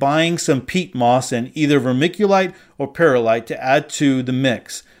 consider buying some peat moss and either vermiculite or perlite to add to the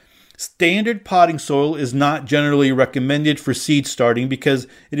mix. Standard potting soil is not generally recommended for seed starting because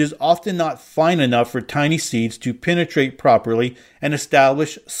it is often not fine enough for tiny seeds to penetrate properly and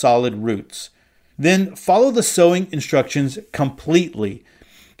establish solid roots. Then follow the sowing instructions completely.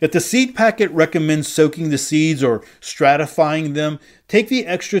 If the seed packet recommends soaking the seeds or stratifying them, take the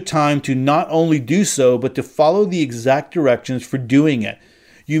extra time to not only do so, but to follow the exact directions for doing it.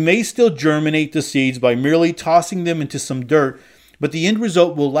 You may still germinate the seeds by merely tossing them into some dirt, but the end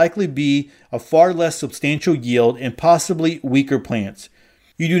result will likely be a far less substantial yield and possibly weaker plants.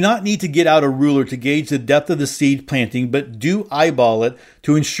 You do not need to get out a ruler to gauge the depth of the seed planting, but do eyeball it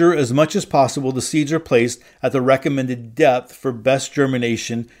to ensure as much as possible the seeds are placed at the recommended depth for best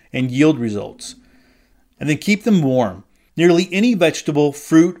germination and yield results. And then keep them warm. Nearly any vegetable,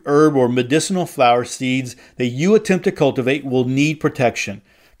 fruit, herb, or medicinal flower seeds that you attempt to cultivate will need protection.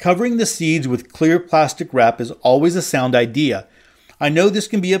 Covering the seeds with clear plastic wrap is always a sound idea. I know this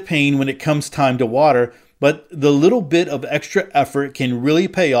can be a pain when it comes time to water, but the little bit of extra effort can really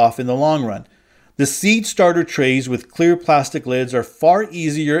pay off in the long run. The seed starter trays with clear plastic lids are far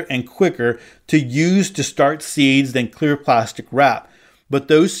easier and quicker to use to start seeds than clear plastic wrap. But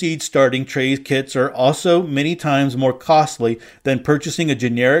those seed starting tray kits are also many times more costly than purchasing a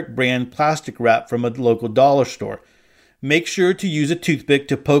generic brand plastic wrap from a local dollar store. Make sure to use a toothpick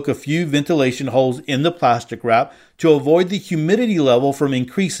to poke a few ventilation holes in the plastic wrap to avoid the humidity level from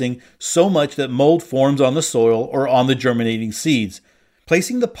increasing so much that mold forms on the soil or on the germinating seeds.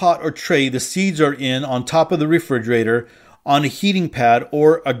 Placing the pot or tray the seeds are in on top of the refrigerator, on a heating pad,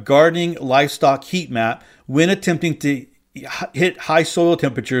 or a gardening livestock heat mat when attempting to hit high soil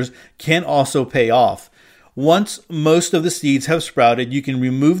temperatures can also pay off. Once most of the seeds have sprouted, you can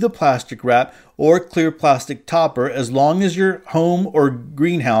remove the plastic wrap or clear plastic topper as long as your home or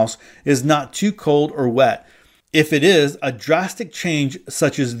greenhouse is not too cold or wet. If it is, a drastic change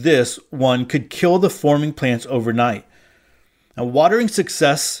such as this one could kill the forming plants overnight. Now, watering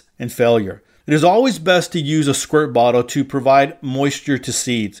success and failure. It is always best to use a squirt bottle to provide moisture to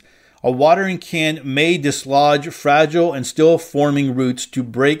seeds. A watering can may dislodge fragile and still forming roots to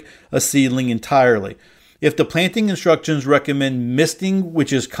break a seedling entirely. If the planting instructions recommend misting,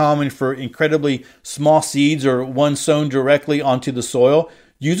 which is common for incredibly small seeds or one sown directly onto the soil,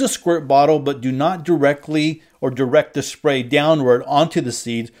 use a squirt bottle, but do not directly or direct the spray downward onto the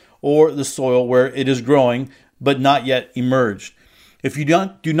seeds or the soil where it is growing but not yet emerged. If you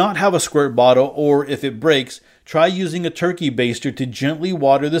do not have a squirt bottle, or if it breaks, try using a turkey baster to gently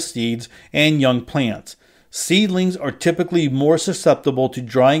water the seeds and young plants. Seedlings are typically more susceptible to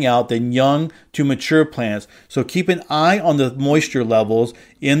drying out than young to mature plants, so keep an eye on the moisture levels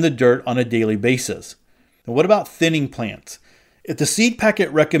in the dirt on a daily basis. And what about thinning plants? If the seed packet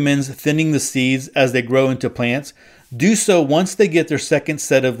recommends thinning the seeds as they grow into plants, do so once they get their second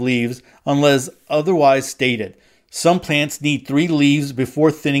set of leaves, unless otherwise stated. Some plants need 3 leaves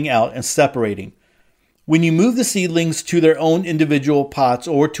before thinning out and separating. When you move the seedlings to their own individual pots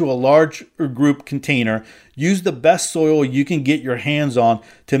or to a large group container, use the best soil you can get your hands on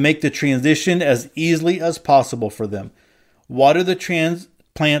to make the transition as easily as possible for them. Water the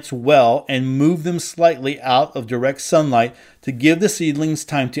plants well and move them slightly out of direct sunlight to give the seedlings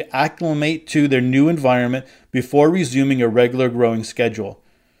time to acclimate to their new environment before resuming a regular growing schedule.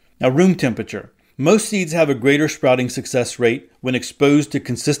 Now, room temperature. Most seeds have a greater sprouting success rate when exposed to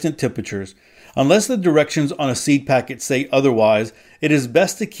consistent temperatures. Unless the directions on a seed packet say otherwise, it is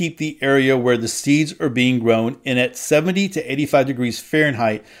best to keep the area where the seeds are being grown in at 70 to 85 degrees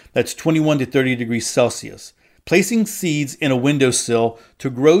Fahrenheit, that's 21 to 30 degrees Celsius. Placing seeds in a windowsill to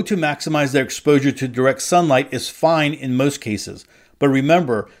grow to maximize their exposure to direct sunlight is fine in most cases. But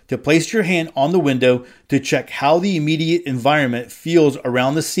remember to place your hand on the window to check how the immediate environment feels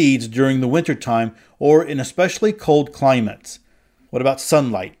around the seeds during the wintertime or in especially cold climates. What about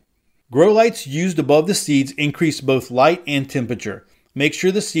sunlight? Grow lights used above the seeds increase both light and temperature. Make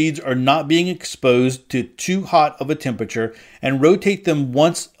sure the seeds are not being exposed to too hot of a temperature and rotate them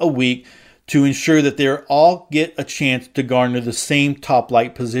once a week to ensure that they all get a chance to garner the same top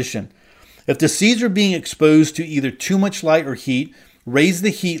light position. If the seeds are being exposed to either too much light or heat, raise the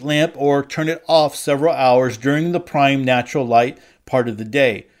heat lamp or turn it off several hours during the prime natural light part of the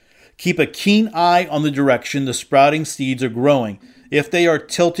day. Keep a keen eye on the direction the sprouting seeds are growing. If they are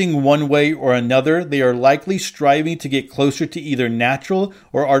tilting one way or another, they are likely striving to get closer to either natural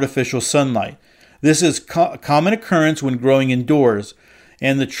or artificial sunlight. This is a common occurrence when growing indoors,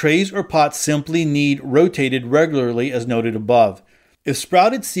 and the trays or pots simply need rotated regularly as noted above. If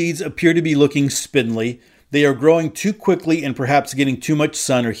sprouted seeds appear to be looking spindly, they are growing too quickly and perhaps getting too much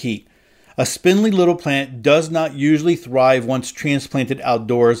sun or heat. A spindly little plant does not usually thrive once transplanted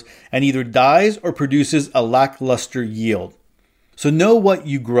outdoors and either dies or produces a lackluster yield. So know what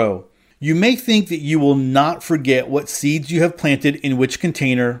you grow. You may think that you will not forget what seeds you have planted in which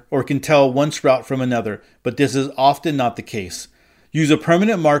container or can tell one sprout from another, but this is often not the case. Use a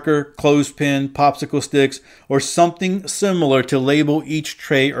permanent marker, clothespin, popsicle sticks, or something similar to label each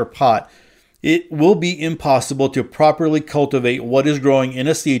tray or pot. It will be impossible to properly cultivate what is growing in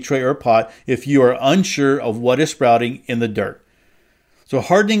a seed tray or pot if you are unsure of what is sprouting in the dirt. So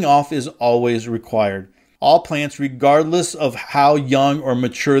hardening off is always required. All plants, regardless of how young or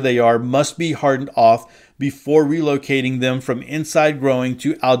mature they are, must be hardened off before relocating them from inside growing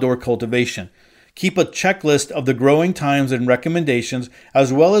to outdoor cultivation. Keep a checklist of the growing times and recommendations,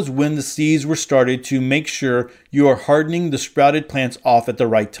 as well as when the seeds were started to make sure you are hardening the sprouted plants off at the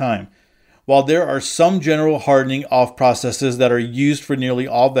right time. While there are some general hardening off processes that are used for nearly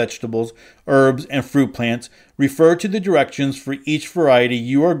all vegetables, herbs, and fruit plants, refer to the directions for each variety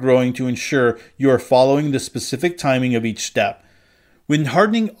you are growing to ensure you are following the specific timing of each step. When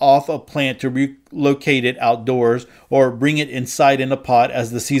hardening off a plant to relocate it outdoors or bring it inside in a pot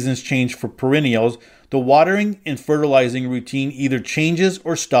as the seasons change for perennials, the watering and fertilizing routine either changes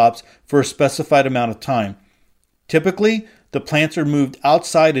or stops for a specified amount of time. Typically, the plants are moved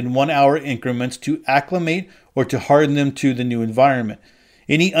outside in 1 hour increments to acclimate or to harden them to the new environment.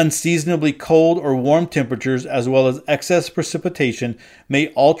 Any unseasonably cold or warm temperatures, as well as excess precipitation, may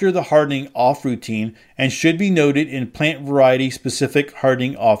alter the hardening off routine and should be noted in plant variety specific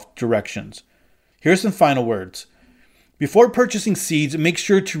hardening off directions. Here's some final words. Before purchasing seeds, make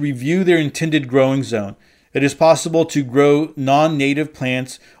sure to review their intended growing zone. It is possible to grow non-native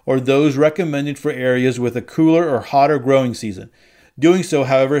plants or those recommended for areas with a cooler or hotter growing season. Doing so,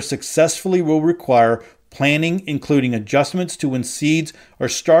 however, successfully will require planning, including adjustments to when seeds are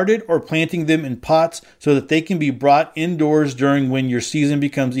started or planting them in pots so that they can be brought indoors during when your season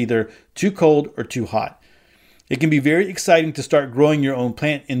becomes either too cold or too hot. It can be very exciting to start growing your own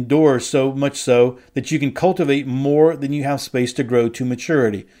plant indoors, so much so that you can cultivate more than you have space to grow to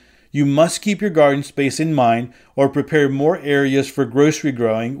maturity. You must keep your garden space in mind or prepare more areas for grocery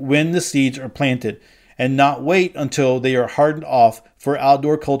growing when the seeds are planted, and not wait until they are hardened off for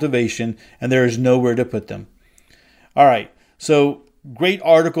outdoor cultivation and there is nowhere to put them. All right, so great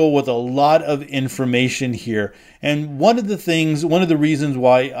article with a lot of information here. And one of the reasons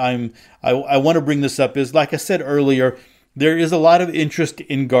why I want to bring this up is, like I said earlier, there is a lot of interest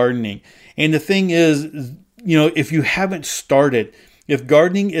in gardening. And the thing is, if you haven't started, if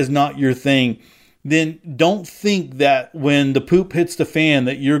gardening is not your thing, then don't think that when the poop hits the fan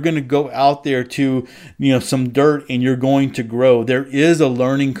that you're going to go out there to, some dirt and you're going to grow. There is a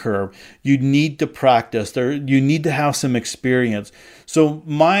learning curve. You need to practice. You need to have some experience. So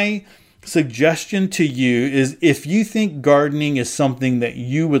my suggestion to you is, if you think gardening is something that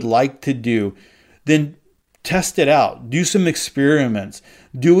you would like to do, then test it out. Do some experiments.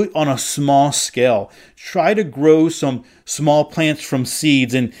 Do it on a small scale. Try to grow some small plants from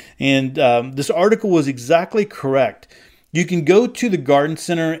seeds. And this article was exactly correct. You can go to the garden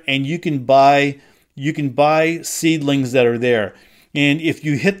center and you can buy seedlings that are there. And if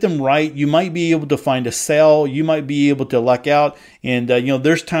you hit them right, you might be able to find a sale. You might be able to luck out. And,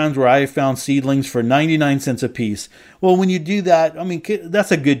 there's times where I found seedlings for 99 cents a piece. Well, when you do that,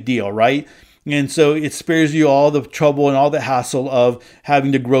 that's a good deal, right? And so it spares you all the trouble and all the hassle of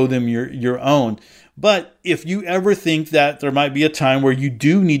having to grow them your own. But if you ever think that there might be a time where you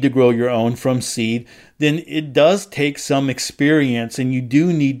do need to grow your own from seed, then it does take some experience and you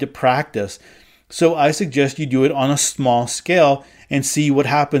do need to practice. So I suggest you do it on a small scale and see what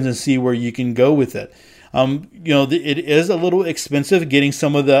happens and see where you can go with it. It is a little expensive getting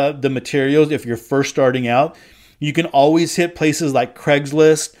some of the materials if you're first starting out. You can always hit places like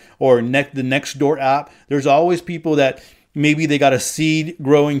Craigslist or the Nextdoor app. There's always people that maybe they got a seed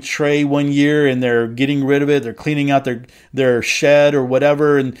growing tray one year and they're getting rid of it. They're cleaning out their shed or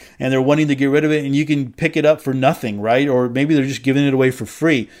whatever, and they're wanting to get rid of it, and you can pick it up for nothing, right? Or maybe they're just giving it away for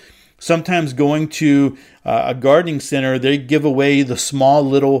free. Sometimes going to a gardening center, they give away the small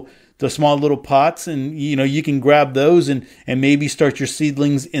little pots, and you can grab those and maybe start your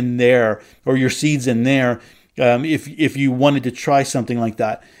seedlings in there or your seeds in there. If you wanted to try something like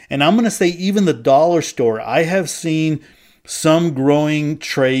that. And I'm going to say even the dollar store, I have seen some growing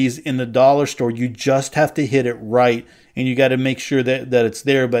trays in the dollar store. You just have to hit it right, and you got to make sure that it's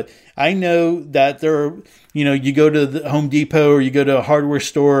there. But I know that there are, you go to the Home Depot or you go to a hardware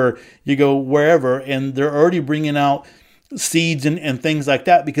store or you go wherever, and they're already bringing out seeds and things like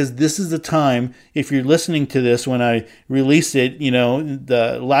that, because this is the time, if you're listening to this when I release it,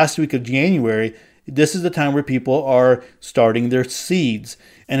 the last week of January, this is the time where people are starting their seeds.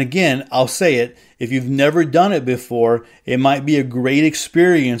 And again, I'll say it, if you've never done it before, it might be a great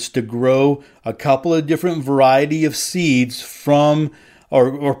experience to grow a couple of different variety of seeds from,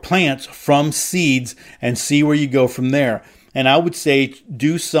 or plants from seeds, and see where you go from there. And I would say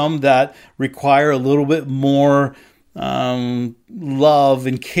do some that require a little bit more love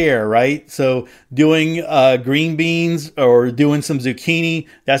and care, right? So doing green beans or doing some zucchini,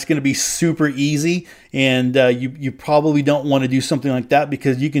 that's going to be super easy, and you probably don't want to do something like that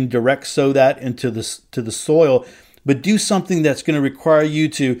because you can direct sow that into the soil. But do something that's going to require you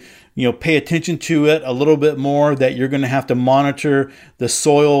to pay attention to it a little bit more, that you're going to have to monitor the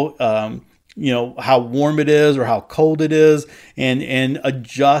soil, how warm it is or how cold it is, and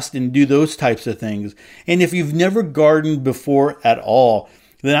adjust and do those types of things. And if you've never gardened before at all,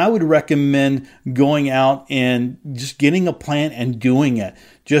 then I would recommend going out and just getting a plant and doing it.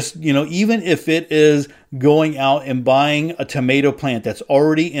 Just, even if it is going out and buying a tomato plant that's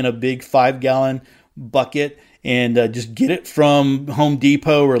already in a big 5-gallon bucket, and just get it from Home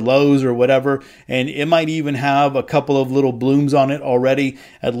Depot or Lowe's or whatever. And it might even have a couple of little blooms on it already.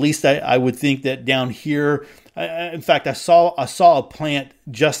 At least I would think that down here. In fact, I saw a plant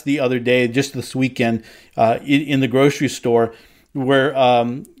just the other day, just this weekend, in the grocery store, where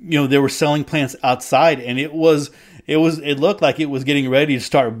they were selling plants outside, and it looked like it was getting ready to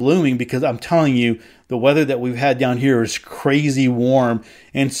start blooming, because I'm telling you, the weather that we've had down here is crazy warm.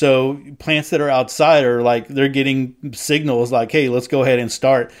 And so plants that are outside are like, they're getting signals like, hey, let's go ahead and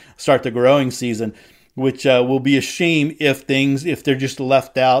start the growing season, which will be a shame if they're just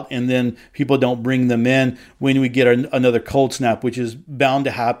left out and then people don't bring them in when we get another cold snap, which is bound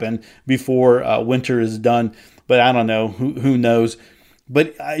to happen before winter is done. But I don't know, who knows?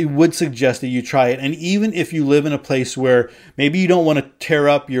 But I would suggest that you try it. And even if you live in a place where maybe you don't want to tear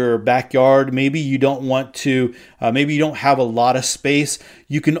up your backyard, maybe you don't want to, maybe you don't have a lot of space,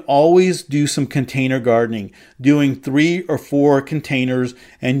 you can always do some container gardening, doing 3 or 4 containers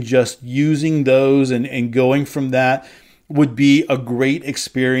and just using those and going from that would be a great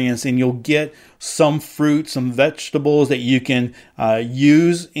experience. And you'll get some fruit, some vegetables that you can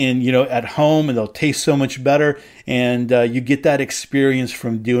use at home, and they'll taste so much better. And you get that experience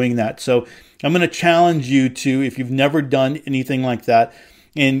from doing that. So I'm going to challenge you to, if you've never done anything like that,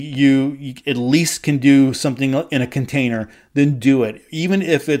 and you at least can do something in a container, then do it. Even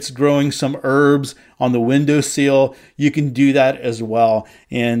if it's growing some herbs on the windowsill, you can do that as well,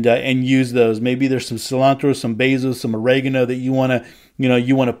 and use those. Maybe there's some cilantro, some basil, some oregano that you want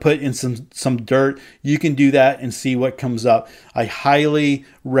to put in some dirt. You can do that and see what comes up. I highly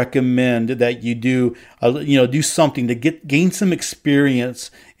recommend that you do something to gain some experience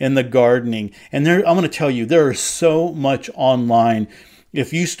in the gardening. And I'm going to tell you, there is so much online.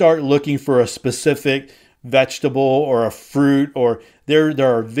 If you start looking for a specific vegetable or a fruit, or there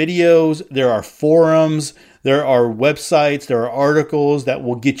are videos, there are forums, there are websites, there are articles that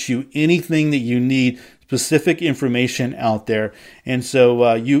will get you anything that you need, specific information out there. And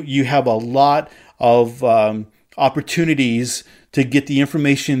so you have a lot of opportunities to get the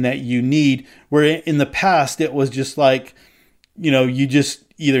information that you need, where in the past it was just like, you just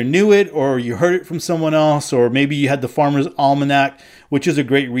either knew it or you heard it from someone else, or maybe you had the Farmer's Almanac, which is a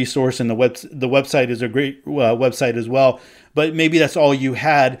great resource, and the website is a great website as well. but maybe that's all you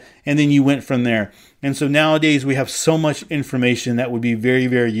had, and then you went from there. And so nowadays we have so much information that would be very,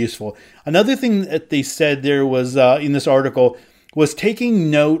 very useful. Another thing that they said there was in this article was taking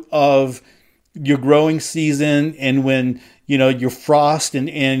note of your growing season and when, your frost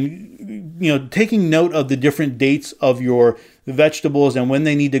and taking note of the different dates of your vegetables and when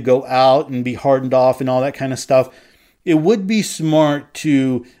they need to go out and be hardened off and all that kind of stuff. It would be smart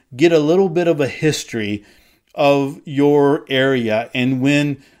to get a little bit of a history of your area and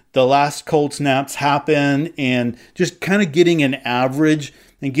when the last cold snaps happen, and just kind of getting an average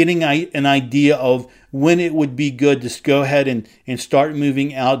and getting an idea of when it would be good to go ahead and start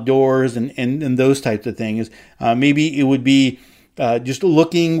moving outdoors and those types of things. Maybe it would be just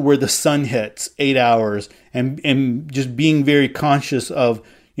looking where the sun hits 8 hours and just being very conscious of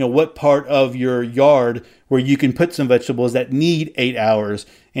what part of your yard where you can put some vegetables that need 8 hours,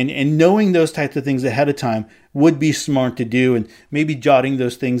 and knowing those types of things ahead of time would be smart to do, and maybe jotting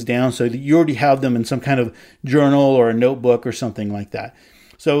those things down so that you already have them in some kind of journal or a notebook or something like that.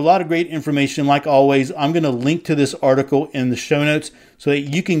 So a lot of great information. Like always, I'm going to link to this article in the show notes so that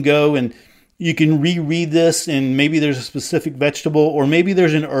you can go and you can reread this, and maybe there's a specific vegetable or maybe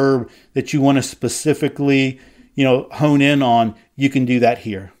there's an herb that you want to specifically hone in on. You can do that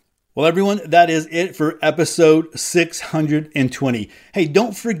here. Well, everyone, that is it for episode 620. Hey,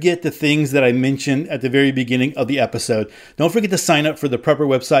 don't forget the things that I mentioned at the very beginning of the episode. Don't forget to sign up for the Prepper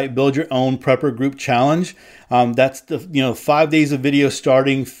website, Build Your Own Prepper Group Challenge. That's the 5 days of video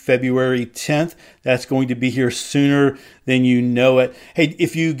starting February 10th. That's going to be here sooner than you know it. Hey,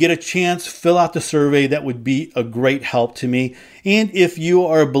 if you get a chance, fill out the survey. That would be a great help to me. And if you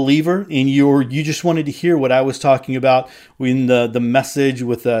are a believer and you just wanted to hear what I was talking about in the message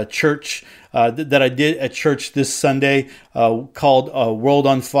with a church that I did at church this Sunday called World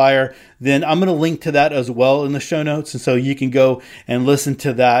on Fire, then I'm going to link to that as well in the show notes. And so you can go and listen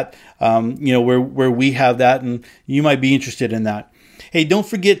to that, where we have that, and you might be interested in that. Hey, don't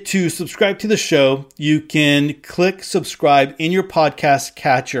forget to subscribe to the show. You can click subscribe in your podcast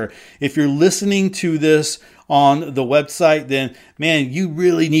catcher. If you're listening to this on the website, then man, you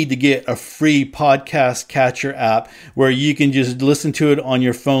really need to get a free podcast catcher app where you can just listen to it on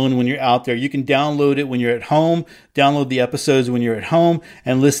your phone when you're out there. You can download it when you're at home, download the episodes when you're at home,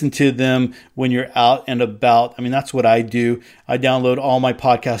 and listen to them when you're out and about. I mean, that's what I do. I download all my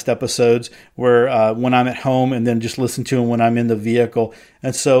podcast episodes when I'm at home, and then just listen to them when I'm in the vehicle.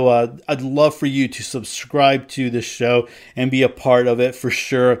 And so I'd love for you to subscribe to this show and be a part of it for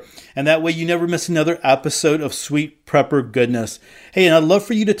sure. And that way you never miss another episode of Sweet Prepper Goodness. Hey, and I'd love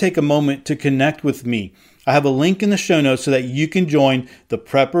for you to take a moment to connect with me. I have a link in the show notes so that you can join the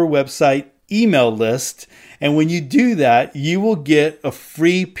Prepper website email list. And when you do that, you will get a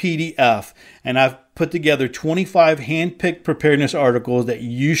free PDF. And I've put together 25 hand-picked preparedness articles that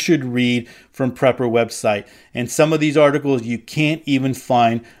you should read from Prepper website. And some of these articles you can't even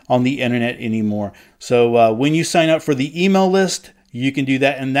find on the internet anymore. So when you sign up for the email list, you can do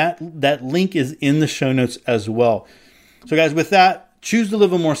that. And that link is in the show notes as well. So guys, with that, choose to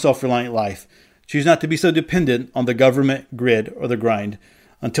live a more self-reliant life. Choose not to be so dependent on the government, grid, or the grind.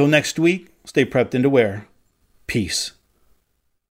 Until next week, stay prepped and aware. Peace.